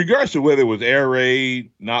 in regards to whether it was air raid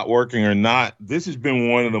not working or not, this has been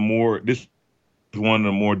one of the more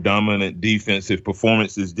dominant defensive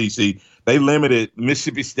performances. DC, they limited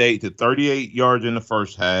Mississippi State to 38 yards in the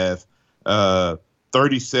first half,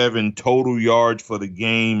 37 total yards for the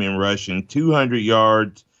game in rushing, 200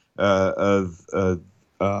 yards of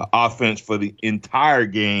offense for the entire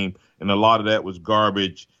game, and a lot of that was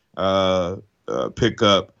garbage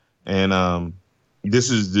pickup. And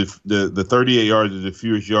this is the 38 yards is the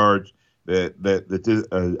fewest yards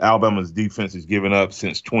that Alabama's defense has given up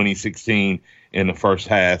since 2016 in the first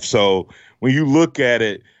half. So when you look at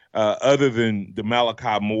it, other than the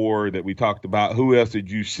Malachi Moore that we talked about, who else did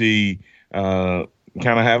you see kind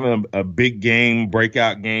of having a big game,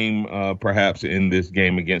 breakout game, perhaps in this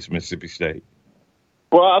game against Mississippi State?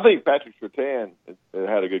 Well, I think Patrick Surtain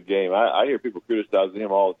had a good game. I hear people criticizing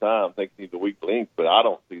him all the time, thinking he's a weak link, but I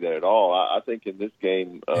don't see that at all. I think in this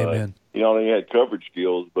game, he not only had coverage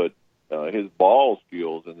skills, but his ball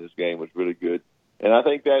skills in this game was really good. And I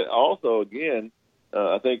think that also, again,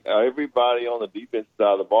 I think everybody on the defensive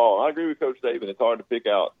side of the ball, and I agree with Coach Saban, it's hard to pick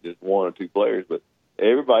out just 1 or 2 players, but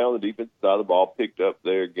everybody on the defensive side of the ball picked up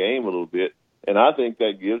their game a little bit. And I think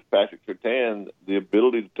that gives Patrick Surtain the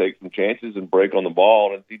ability to take some chances and break on the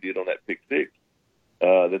ball, as he did on that pick 6.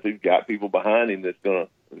 That he's got people behind him that's going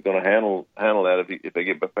to handle that if they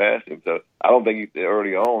get past him. So I don't think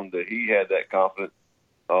early on that he had that confidence,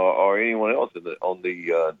 or anyone else on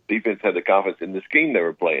the defense had the confidence in the scheme they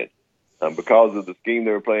were playing. Because of the scheme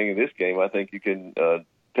they were playing in this game, I think you can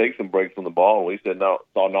take some breaks on the ball. We saw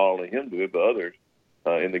not only him do it, but others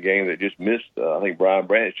in the game that just missed. I think Brian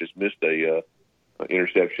Branch just missed a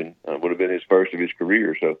interception. Would have been his first of his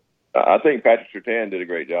career. So I think Patrick Surtain did a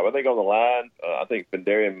great job. I think on the line, I think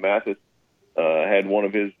Phidarian Mathis had one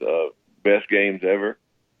of his best games ever.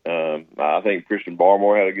 I think Christian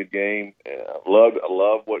Barmore had a good game. I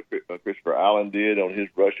love what Christopher Allen did on his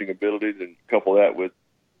rushing abilities, and couple that with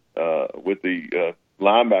the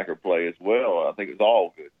linebacker play as well. I think it's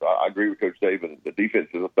all good. So I agree with Coach Saban. The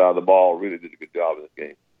defensive side of the ball really did a good job in this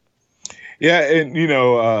game. Yeah, and,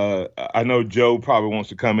 I know Joe probably wants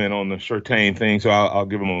to come in on the Surtain thing, so I'll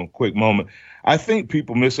give him a quick moment. I think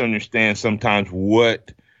people misunderstand sometimes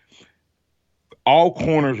what all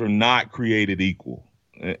corners are not created equal.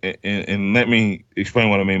 and let me explain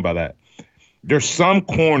what I mean by that. There's some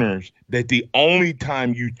corners that the only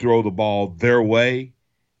time you throw the ball their way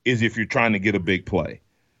is if you're trying to get a big play.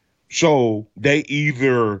 So they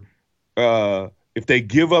either, if they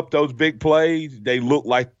give up those big plays, they look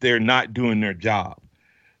like they're not doing their job.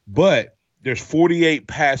 But there's 48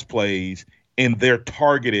 pass plays, and they're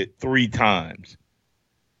targeted 3 times.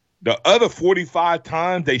 The other 45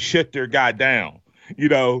 times, they shut their guy down,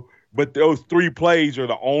 but those 3 plays are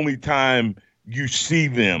the only time you see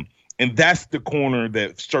them. And that's the corner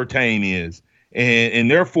that Surtain is. And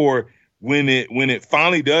therefore, when it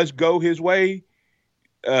finally does go his way,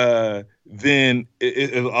 then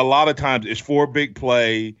a lot of times it's for a big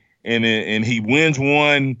play, and he wins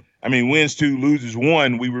 1. Wins 2, loses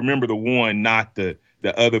 1. We remember the 1, not the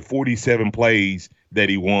other 47 plays that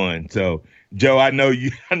he won. So, Joe, I know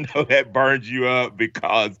that burns you up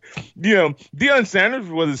because, Deion Sanders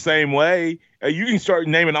was the same way. You can start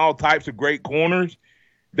naming all types of great corners.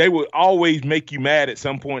 They would always make you mad at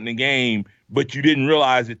some point in the game, but you didn't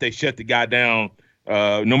realize that they shut the guy down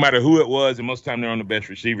no matter who it was, and most of the time they're on the best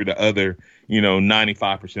receiver, the other,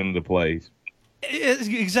 95% of the plays. It's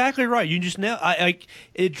exactly right. You just now,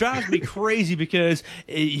 it drives me crazy because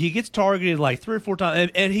he gets targeted like 3 or 4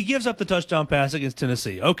 times, and he gives up the touchdown pass against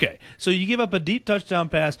Tennessee. Okay, so you give up a deep touchdown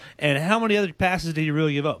pass, and how many other passes did you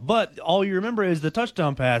really give up? But all you remember is the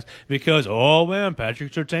touchdown pass because, oh man,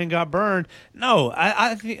 Patrick Surtain got burned. No,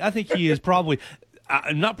 I think he is probably.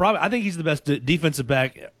 I think he's the best defensive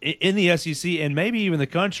back in the SEC and maybe even the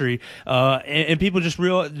country. And people just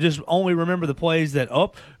only remember the plays that,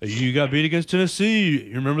 you got beat against Tennessee.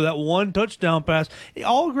 You remember that 1 touchdown pass.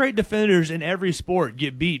 All great defenders in every sport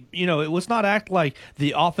get beat. Let's not act like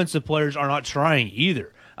the offensive players are not trying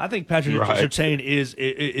either. I think Patrick Surtain is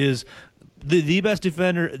the best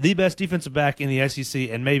defender, the best defensive back in the SEC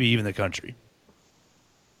and maybe even the country.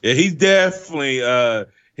 Yeah, he's definitely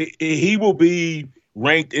he will be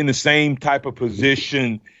ranked in the same type of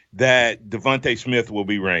position that Devontae Smith will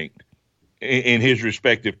be ranked in his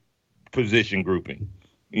respective position grouping,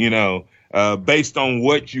 based on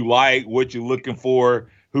what you like, what you're looking for,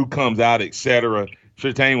 who comes out, et cetera.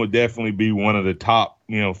 Surtain would definitely be one of the top,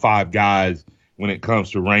 5 guys when it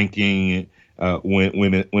comes to ranking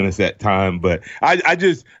when it's that time. But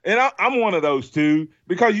I'm one of those too,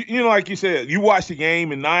 because, like you said, you watch the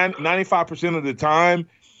game and 95% of the time,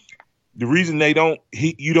 the reason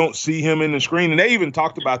you don't see him in the screen, and they even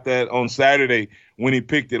talked about that on Saturday when he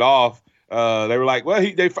picked it off. They were like, well,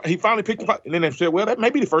 he finally picked it up. And then they said, well, that may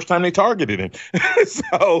be the first time they targeted him.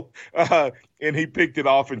 So, and he picked it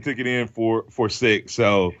off and took it in for 6.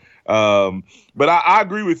 So, but I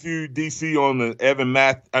agree with you, DC, on the Evan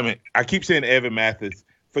Mathis. I keep saying Evan Mathis.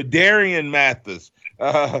 For Darian Mathis,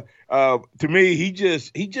 to me, he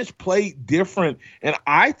just played different. And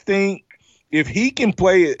I think if he can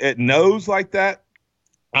play at nose like that,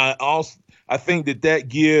 I think that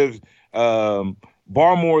gives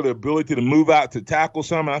Barmore the ability to move out to tackle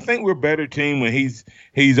some. And I think we're a better team when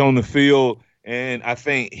he's on the field, and I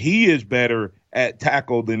think he is better at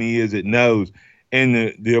tackle than he is at nose. And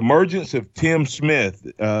the emergence of Tim Smith,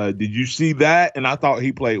 did you see that? And I thought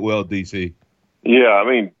he played well, DC. Yeah,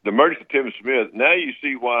 the emergence of Tim Smith, now you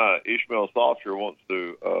see why Ishmael Salter wants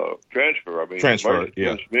to transfer. Tim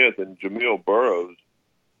Smith and Jamil Burroughs,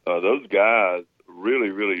 those guys really,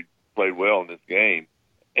 really played well in this game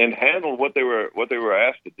and handled what they were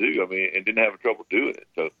asked to do. And didn't have trouble doing it.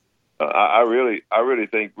 So I really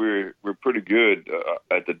think we're pretty good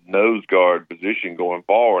at the nose guard position going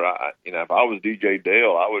forward. If I was DJ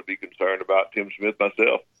Dale, I would be concerned about Tim Smith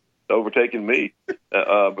myself overtaking me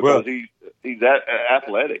because he's that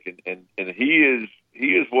athletic and he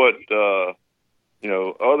is what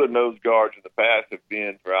other nose guards in the past have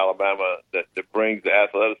been for Alabama, that brings the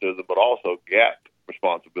athleticism but also gap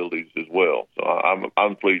responsibilities as well. So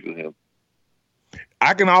I'm pleased with him.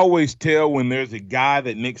 I can always tell when there's a guy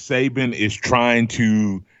that Nick Saban is trying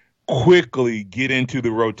to quickly get into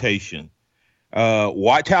the rotation.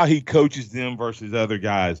 Watch how he coaches them versus other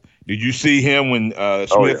guys. Did you see him when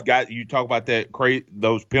Smith got – you talk about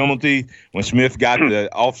those penalties, when Smith got the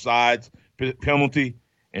offsides penalty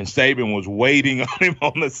and Saban was waiting on him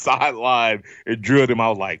on the sideline and drilled him? I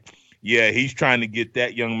was like, yeah, he's trying to get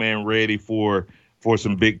that young man ready for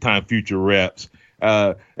some big-time future reps.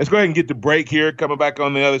 Let's go ahead and get the break here. Coming back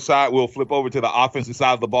on the other side, we'll flip over to the offensive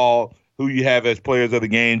side of the ball. Who you have as players of the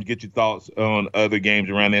games, get your thoughts on other games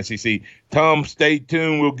around the SEC. Tom, stay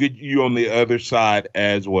tuned. We'll get you on the other side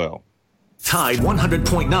as well. Tide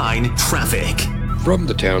 100.9 traffic. From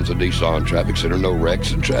the Townsend Nissan Traffic Center, no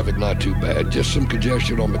wrecks and traffic not too bad. Just some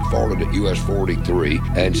congestion on McFarland at US 43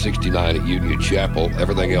 and 69 at Union Chapel.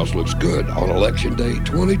 Everything else looks good on Election Day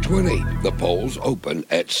 2020. The polls open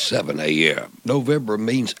at 7 a.m. November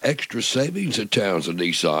means extra savings at Townsend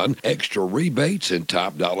Nissan, extra rebates, and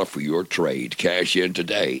top dollar for your trade. Cash in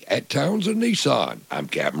today at Townsend Nissan. I'm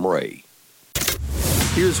Captain Ray.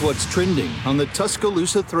 Here's what's trending on the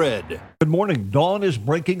Tuscaloosa thread. Good morning. Dawn is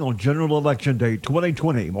breaking on General Election Day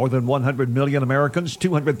 2020. More than 100 million Americans,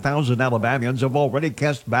 200,000 Alabamians have already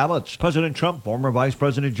cast ballots. President Trump, former Vice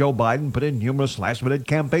President Joe Biden put in numerous last-minute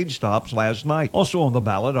campaign stops last night. Also on the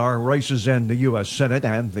ballot are races in the U.S. Senate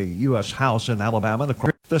and the U.S. House in Alabama,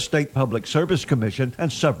 the State Public Service Commission,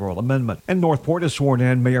 and several amendments. In Northport is sworn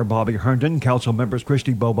in Mayor Bobby Herndon, Council members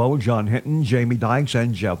Christy Bobo, John Hinton, Jamie Dykes,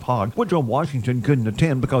 and Jeff Hogg. Woodrow Washington couldn't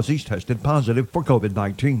attend because he's tested positive for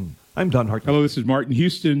COVID-19. I'm Don Hart. Hello, this is Martin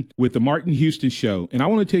Houston with the Martin Houston Show, and I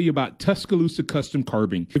want to tell you about Tuscaloosa Custom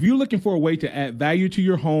Curbing. If you're looking for a way to add value to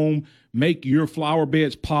your home, make your flower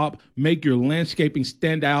beds pop, make your landscaping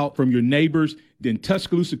stand out from your neighbors, then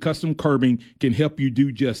Tuscaloosa Custom Curbing can help you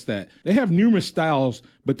do just that. They have numerous styles,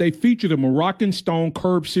 but they feature the Moroccan Stone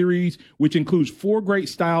Curb series, which includes 4 great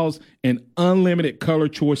styles and unlimited color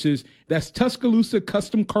choices. That's Tuscaloosa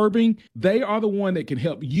Custom Curbing. They are the one that can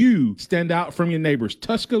help you stand out from your neighbors.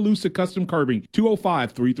 Tuscaloosa Custom Curbing,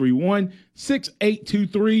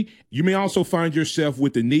 205-331-6823. You may also find yourself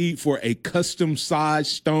with the need for a custom size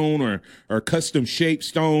stone or custom shaped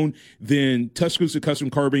stone. Then Tuscaloosa Custom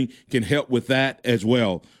Curbing can help with that as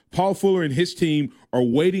well. Paul Fuller and his team are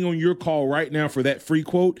waiting on your call right now for that free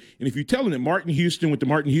quote. And if you tell them that Martin Houston with the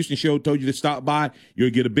Martin Houston Show told you to stop by,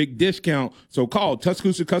 you'll get a big discount. So call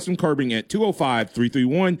Tuscaloosa Custom Curbing at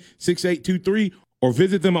 205-331-6823 or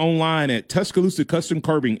visit them online at Tuscaloosa Custom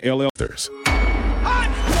Curbing LL.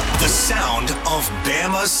 The sound of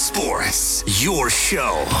Bama sports. Your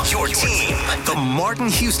show, your team. The Martin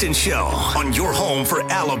Houston Show on your home for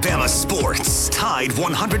Alabama sports. Tide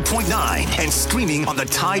 100.9 and streaming on the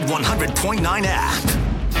Tide 100.9 app.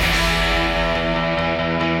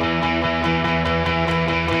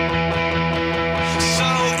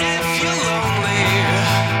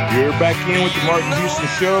 You're back in with the Martin Houston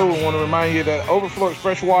Show. I want to remind you that Overflow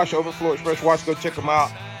Express Wash, go check them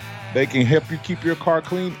out. They can help you keep your car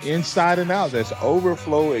clean inside and out. That's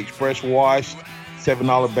Overflow Express Wash,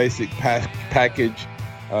 $7 basic package,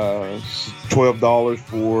 $12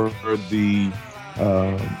 for the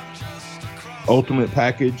ultimate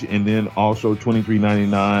package, and then also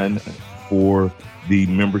 $23.99 for the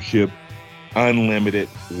membership unlimited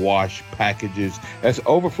wash packages. That's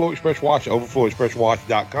Overflow Express Wash,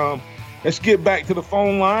 overflowexpresswash.com. Let's get back to the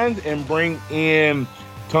phone lines and bring in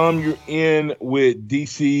Tom. You're in with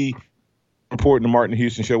DC reporting the Martin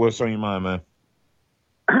Houston Show. What's on your mind, man?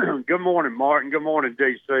 Good morning, Martin. Good morning,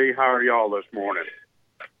 DC. How are y'all this morning?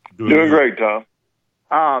 Doing great, Tom.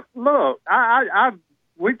 Look,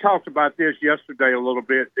 we talked about this yesterday a little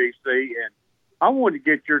bit, DC, and I wanted to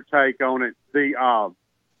get your take on it.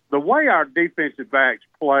 The way our defensive backs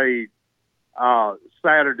played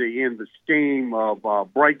Saturday in the scheme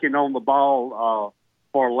of breaking on the ball,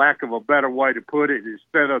 for lack of a better way to put it,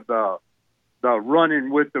 instead of the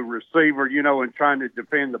running with the receiver, and trying to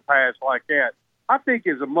defend the pass like that, I think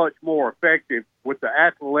is a much more effective with the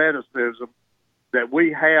athleticism that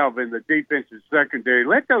we have in the defensive secondary.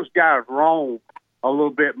 Let those guys roam a little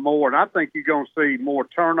bit more, and I think you're going to see more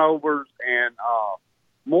turnovers and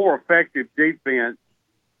more effective defense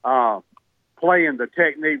playing the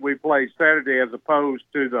technique we played Saturday as opposed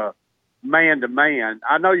to the man-to-man.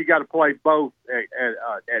 I know you got to play both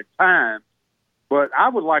at times, but I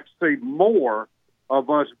would like to see more of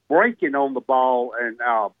us breaking on the ball and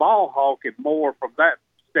ball hawking more from that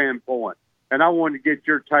standpoint. And I wanted to get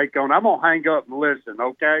your take on it. I'm going to hang up and listen,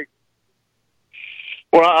 okay?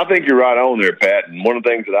 Well, I think you're right on there, Pat. And one of the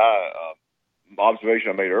things that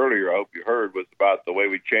observation I made earlier, I hope you heard, was about the way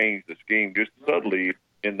we changed the scheme just subtly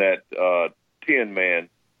in that 10-man,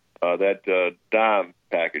 that dime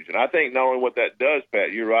package. And I think not only what that does,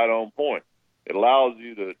 Pat, you're right on point. It allows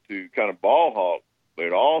you to kind of ball hawk, but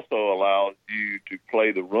it also allows you to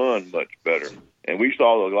play the run much better. And we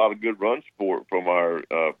saw a lot of good run support from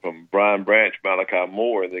from Brian Branch, Malachi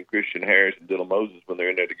Moore, and then Christian Harris and Dylan Moses when they're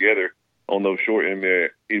in there together on those short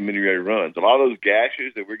intermediate runs. A lot of those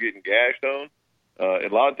gashes that we're getting gashed on, a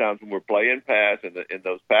lot of times when we're playing pass in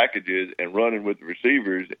those packages and running with the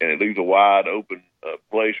receivers, and it leaves a wide open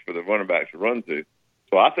place for the running backs to run to.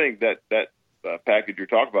 So I think that package you're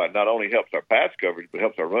talking about not only helps our pass coverage, but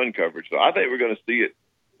helps our run coverage. So I think we're going to see it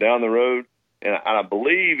down the road. And I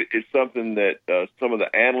believe it's something that some of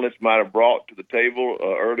the analysts might have brought to the table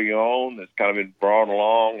early on. That's kind of been brought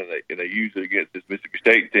along, and they use it against this Mississippi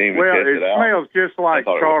State team. Well, it smells just like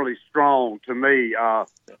Charlie Strong to me. I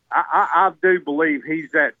do believe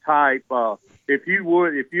he's that type. If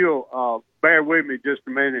you'll bear with me just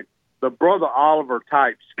a minute, the Brother Oliver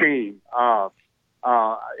type scheme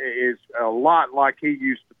is a lot like he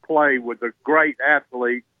used to play with the great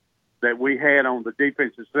athletes that we had on the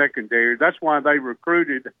defensive secondary. That's why they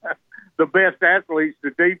recruited the best athletes to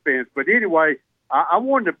defense. But anyway, I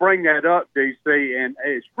wanted to bring that up, DC, and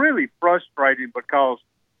it's really frustrating because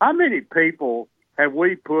how many people have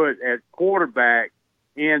we put at quarterback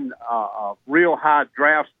in real high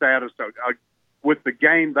draft status with the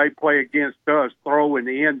game they play against us throwing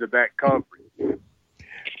the end of that coverage?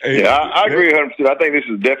 Yeah, I agree 100%. I think this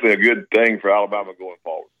is definitely a good thing for Alabama going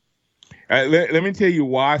forward. Let me tell you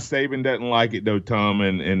why Saban doesn't like it, though, Tom,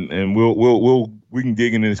 and we can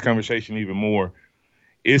dig into this conversation even more.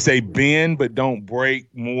 It's a bend but don't break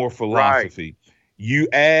more philosophy. Right. You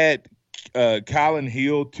add Colin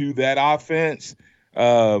Hill to that offense,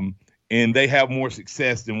 and they have more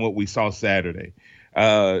success than what we saw Saturday.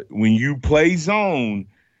 When you play zone,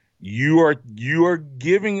 you are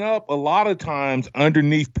giving up a lot of times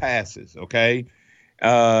underneath passes, okay,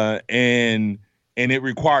 and it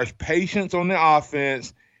requires patience on the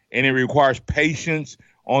offense, and it requires patience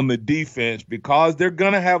on the defense because they're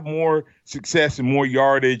going to have more success and more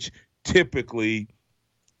yardage typically,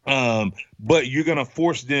 but you're going to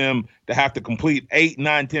force them to have to complete 8,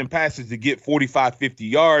 9, 10 passes to get 45, 50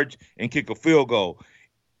 yards and kick a field goal.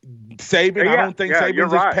 Saban, I don't think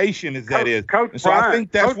Saban's as patient as that is. So I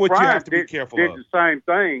think that's what you have to be careful of. Did the same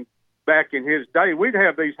thing back in his day. We'd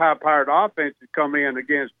have these high-powered offenses come in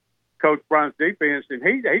against Coach Bryant's defense, and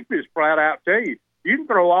he just flat out tell you can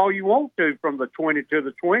throw all you want to from the 20 to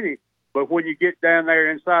the 20, but when you get down there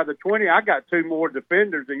inside the 20, I got 2 more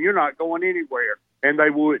defenders, and you're not going anywhere, and they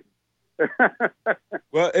wouldn't.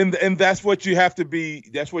 Well, and that's what you have to be.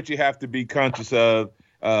 That's what you have to be conscious of.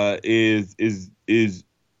 Is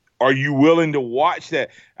are you willing to watch that?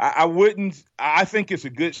 I wouldn't. I think it's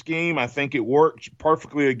a good scheme. I think it works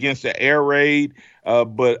perfectly against the air raid,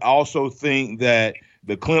 but also think that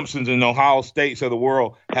the Clemsons and Ohio States of the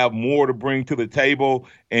world have more to bring to the table,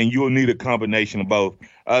 and you'll need a combination of both.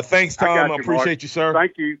 Thanks, Tom. I appreciate you, sir.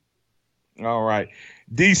 Thank you. All right.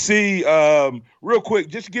 DC, real quick,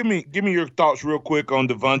 just give me your thoughts real quick on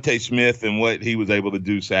Devontae Smith and what he was able to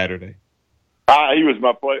do Saturday. He was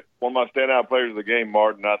one of my standout players of the game,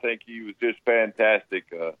 Martin. I think he was just fantastic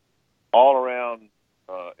all around.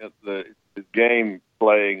 His game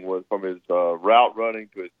playing was from his route running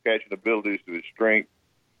to his catching abilities to his strength,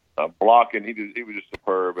 blocking. He was just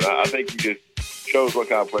superb, and I think he just shows what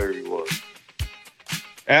kind of player he was.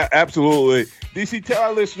 Absolutely. DC, tell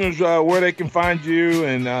our listeners where they can find you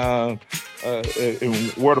and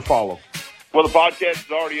where to follow. Well, the podcast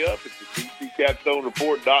is already up. It's at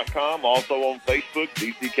DCCapstoneReport.com. Also on Facebook,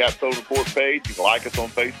 DC Capstone Report page. You can like us on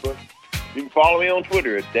Facebook. You can follow me on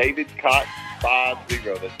Twitter at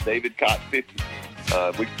DavidCott50. That's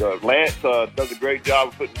DavidCott50. Lance does a great job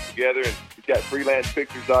of putting it together. And he's got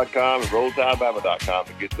freelancepictures.com and rolltidebama.com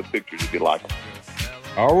to get the pictures if you like them.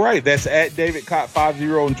 All right. That's at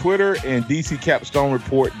DavidCott50 on Twitter and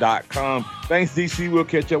DCCapstoneReport.com. Thanks, DC. We'll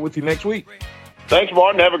catch up with you next week. Thanks,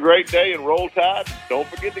 Martin. Have a great day and roll tide. Don't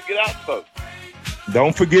forget to get out and vote.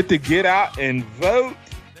 Don't forget to get out and vote.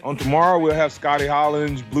 On tomorrow, we'll have Scotty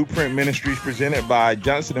Hollins, Blueprint Ministries, presented by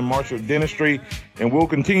Johnson & Marshall Dentistry, and we'll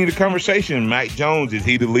continue the conversation. Mac Jones, is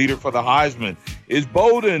he the leader for the Heisman? Is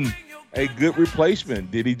Bolden a good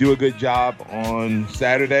replacement? Did he do a good job on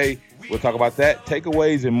Saturday? We'll talk about that,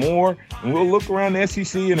 takeaways, and more. And we'll look around the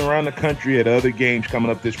SEC and around the country at other games coming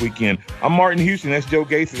up this weekend. I'm Martin Houston. That's Joe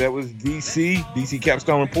Gaither. That was DC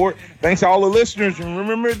Capstone Report. Thanks to all the listeners. And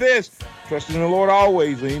remember this, trust in the Lord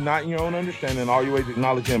always. Lean not in your own understanding. All your ways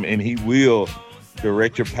acknowledge him, and he will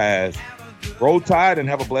direct your paths. Roll Tide and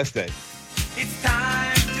have a blessed day. It's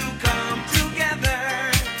time to come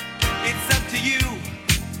together. It's up to you.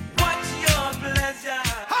 What's your pleasure?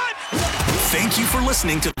 Thank you for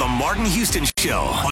listening to The Martin Houston Show.